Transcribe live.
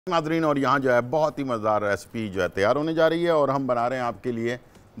Nadreen, और यहाँ जो है बहुत ही मज़ेदार रेसिपी जो है तैयार होने जा रही है और हम बना रहे हैं आपके लिए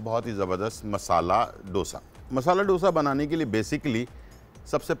बहुत ही ज़बरदस्त मसाला डोसा। मसाला डोसा बनाने के लिए बेसिकली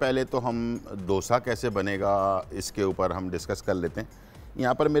सबसे पहले तो हम डोसा कैसे बनेगा इसके ऊपर हम डिस्कस कर लेते हैं।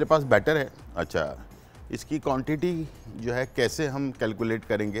 यहाँ पर मेरे पास बैटर है। अच्छा, इसकी क्वांटिटी जो है कैसे हम कैलकुलेट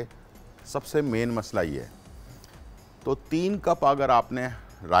करेंगे, सबसे मेन मसला ये है। तो 3 कप अगर आपने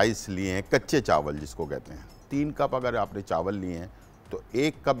राइस लिए हैं, कच्चे चावल जिसको कहते हैं, 3 कप अगर आपने चावल लिए हैं तो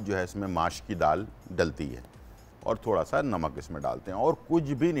 1 कप जो है इसमें माश की दाल डलती है और थोड़ा सा नमक इसमें डालते हैं और कुछ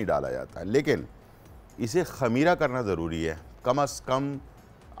भी नहीं डाला जाता है। लेकिन इसे ख़मीरा करना ज़रूरी है। कम से कम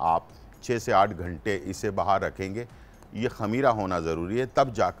आप 6 से 8 घंटे इसे बाहर रखेंगे, ये ख़मीरा होना ज़रूरी है,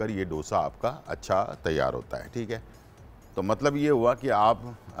 तब जाकर ये डोसा आपका अच्छा तैयार होता है। ठीक है, तो मतलब ये हुआ कि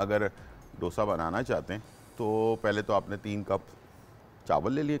आप अगर डोसा बनाना चाहते हैं तो पहले तो आपने 3 कप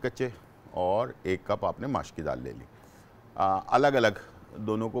चावल ले लिए कच्चे और 1 कप आपने माश की दाल ले ली। अलग अलग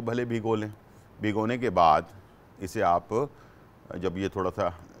दोनों को भले भिगो लें। भिगोने के बाद इसे आप जब ये थोड़ा सा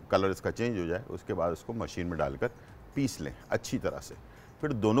कलर इसका चेंज हो जाए उसके बाद इसको मशीन में डालकर पीस लें अच्छी तरह से।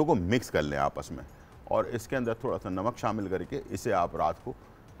 फिर दोनों को मिक्स कर लें आपस में और इसके अंदर थोड़ा सा नमक शामिल करके इसे आप रात को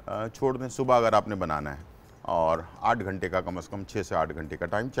छोड़ दें। सुबह अगर आपने बनाना है और 8 घंटे का, कम से कम 6 से 8 घंटे का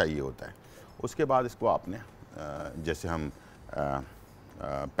टाइम चाहिए होता है। उसके बाद इसको आपने जैसे हम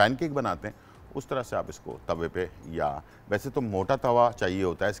पैनकेक बनाते हैं उस तरह से आप इसको तवे पे, या वैसे तो मोटा तवा चाहिए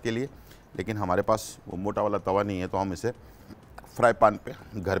होता है इसके लिए, लेकिन हमारे पास वो मोटा वाला तवा नहीं है, तो हम इसे फ्राई पैन पे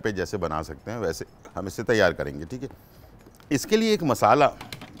घर पे जैसे बना सकते हैं वैसे हम इसे तैयार करेंगे। ठीक है, इसके लिए एक मसाला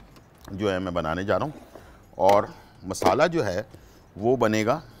जो है मैं बनाने जा रहा हूँ और मसाला जो है वो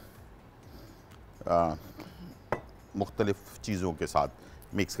बनेगा मुख्तलिफ़ चीज़ों के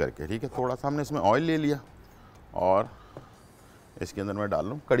साथ मिक्स करके। ठीक है, थोड़ा सा हमने इसमें ऑयल ले लिया और इसके अंदर मैं डाल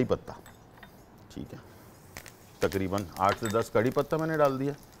रहा हूँ कड़ी पत्ता। ठीक है, तकरीबन 8 से 10 कड़ी पत्ता मैंने डाल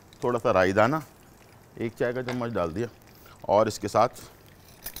दिया। थोड़ा सा राई दाना 1 चाय का चम्मच डाल दिया और इसके साथ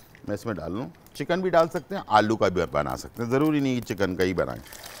मैं इसमें डाल लूँ, चिकन भी डाल सकते हैं, आलू का भी बना सकते हैं, ज़रूरी नहीं कि चिकन का ही बनाएं।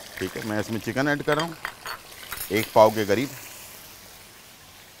 ठीक है, मैं इसमें चिकन ऐड कर रहा हूँ 1 पाव के करीब।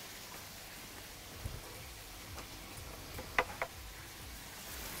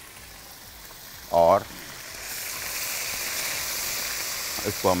 और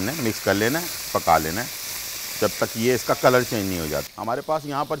इसको हमने मिक्स कर लेना है, पका लेना है जब तक ये इसका कलर चेंज नहीं हो जाता। हमारे पास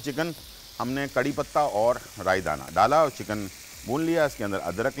यहाँ पर चिकन हमने कड़ी पत्ता और राई दाना डाला और चिकन भून लिया। इसके अंदर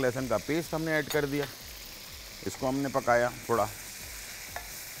अदरक लहसुन का पेस्ट हमने ऐड कर दिया, इसको हमने पकाया थोड़ा।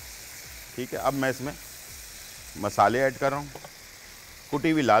 ठीक है, अब मैं इसमें मसाले ऐड कर रहा हूँ।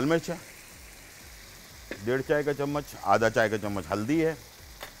 कुटी हुई लाल मिर्च है 1.5 चाय का चम्मच, आधा चाय का चम्मच हल्दी है,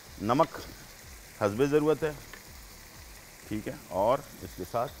 नमक हस्बे ज़रूरत है। ठीक है, और इसके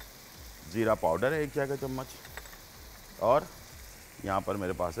साथ ज़ीरा पाउडर है 1 चाय का चम्मच और यहाँ पर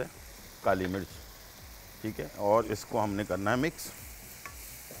मेरे पास है काली मिर्च। ठीक है, और इसको हमने करना है मिक्स।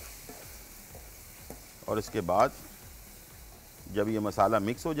 और इसके बाद जब ये मसाला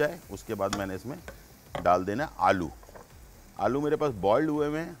मिक्स हो जाए उसके बाद मैंने इसमें डाल देना है आलू। आलू मेरे पास बॉइल्ड हुए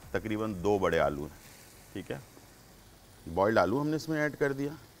हुए हैं, तकरीबन 2 बड़े आलू हैं। ठीक है, बॉइल्ड आलू हमने इसमें ऐड कर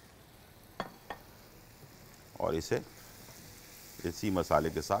दिया और इसे इसी मसाले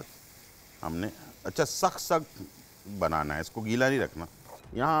के साथ हमने अच्छा सख्त बनाना है, इसको गीला नहीं रखना।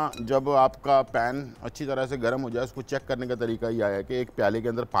 यहाँ जब आपका पैन अच्छी तरह से गर्म हो जाए उसको चेक करने का तरीका ये आया कि एक प्याले के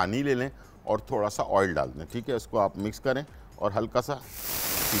अंदर पानी ले लें और थोड़ा सा ऑयल डाल दें। ठीक है, इसको आप मिक्स करें और हल्का सा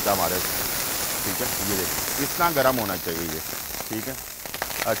छींटा मारें। ठीक है, ये देखिए इतना गर्म होना चाहिए ये। ठीक है,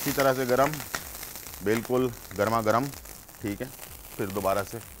 अच्छी तरह से गर्म, बिल्कुल गर्मा गर्म। ठीक है, फिर दोबारा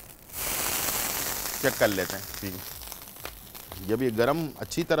से चेक कर लेते हैं। ठीक है, जब ये गरम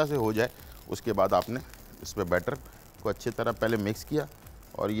अच्छी तरह से हो जाए उसके बाद आपने इस पर बैटर को अच्छी तरह पहले मिक्स किया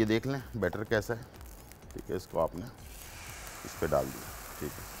और ये देख लें बैटर कैसा है। ठीक है, इसको आपने इस पर डाल दिया।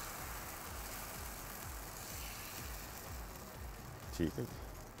 ठीक है, ठीक है,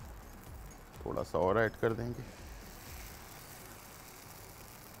 थोड़ा सा और ऐड कर देंगे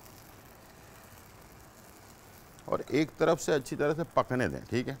और एक तरफ से अच्छी तरह से पकने दें।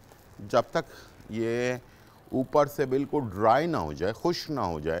 ठीक है, जब तक ये ऊपर से बिल्कुल ड्राई ना हो जाए, खुश्क ना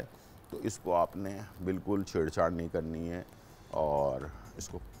हो जाए, तो इसको आपने बिल्कुल छेड़छाड़ नहीं करनी है और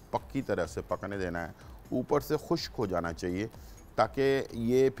इसको पक्की तरह से पकने देना है। ऊपर से खुश्क हो जाना चाहिए ताकि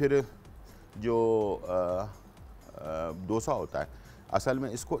ये फिर जो डोसा होता है असल में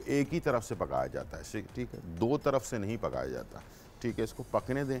इसको एक ही तरफ से पकाया जाता है। ठीक है, 2 तरफ से नहीं पकाया जाता। ठीक है, इसको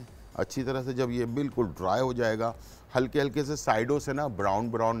पकने दें अच्छी तरह से। जब ये बिल्कुल ड्राई हो जाएगा, हल्के हल्के से साइडों से ना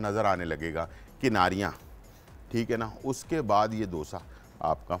ब्राउन ब्राउन नज़र आने लगेगा, किनारियाँ। ठीक है ना, उसके बाद ये डोसा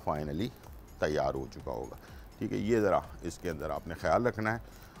आपका फाइनली तैयार हो चुका होगा। ठीक है, ये ज़रा इसके अंदर आपने ख्याल रखना है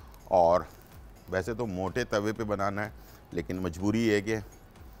और वैसे तो मोटे तवे पे बनाना है, लेकिन मजबूरी है कि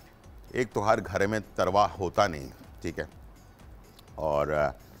एक तो हर घर में तवा होता नहीं, ठीक है। और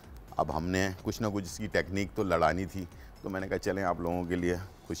अब हमने कुछ ना कुछ इसकी टेक्निक तो लड़ानी थी, तो मैंने कहा चलें आप लोगों के लिए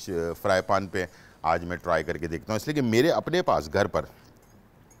कुछ फ्राई पैन पे आज मैं ट्राई करके देखता हूँ। इसलिए कि मेरे अपने पास घर पर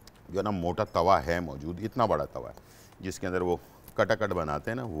जो ना मोटा तवा है मौजूद, इतना बड़ा तवा है जिसके अंदर वो कटाकट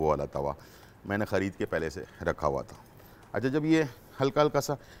बनाते हैं ना, वो वाला तवा मैंने ख़रीद के पहले से रखा हुआ था। अच्छा, जब ये हल्का हल्का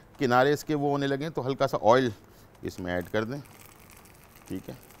सा किनारे इसके वो होने लगे तो हल्का सा ऑयल इसमें ऐड कर दें, ठीक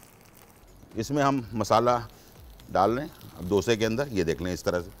है। इसमें हम मसाला डाल रहे हैं अब डोसे के अंदर, ये देख लें इस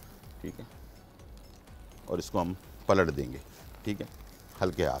तरह से, ठीक है। और इसको हम पलट देंगे, ठीक है,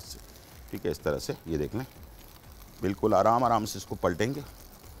 हल्के हाथ से, ठीक है, इस तरह से, ये देख लें, बिल्कुल आराम आराम से इसको पलटेंगे।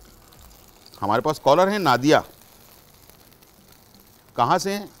 हमारे पास कॉलर है नादिया, कहाँ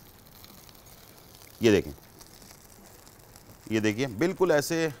से हैं ये देखें, ये देखिए बिल्कुल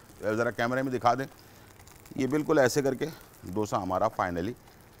ऐसे, ज़रा कैमरे में दिखा दें, ये बिल्कुल ऐसे करके डोसा हमारा फाइनली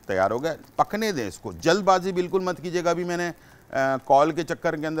तैयार हो गया। पकने दें इसको, जल्दबाजी बिल्कुल मत कीजिएगा। अभी मैंने कॉल के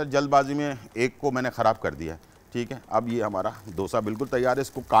चक्कर के अंदर जल्दबाजी में एक को मैंने ख़राब कर दिया, ठीक है। अब ये हमारा डोसा बिल्कुल तैयार है,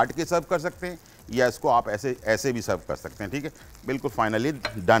 इसको काट के सर्व कर सकते हैं या इसको आप ऐसे ऐसे भी सर्व कर सकते हैं, ठीक है। बिल्कुल फाइनली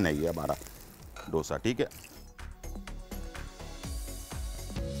डन है ये हमारा डोसा, ठीक है।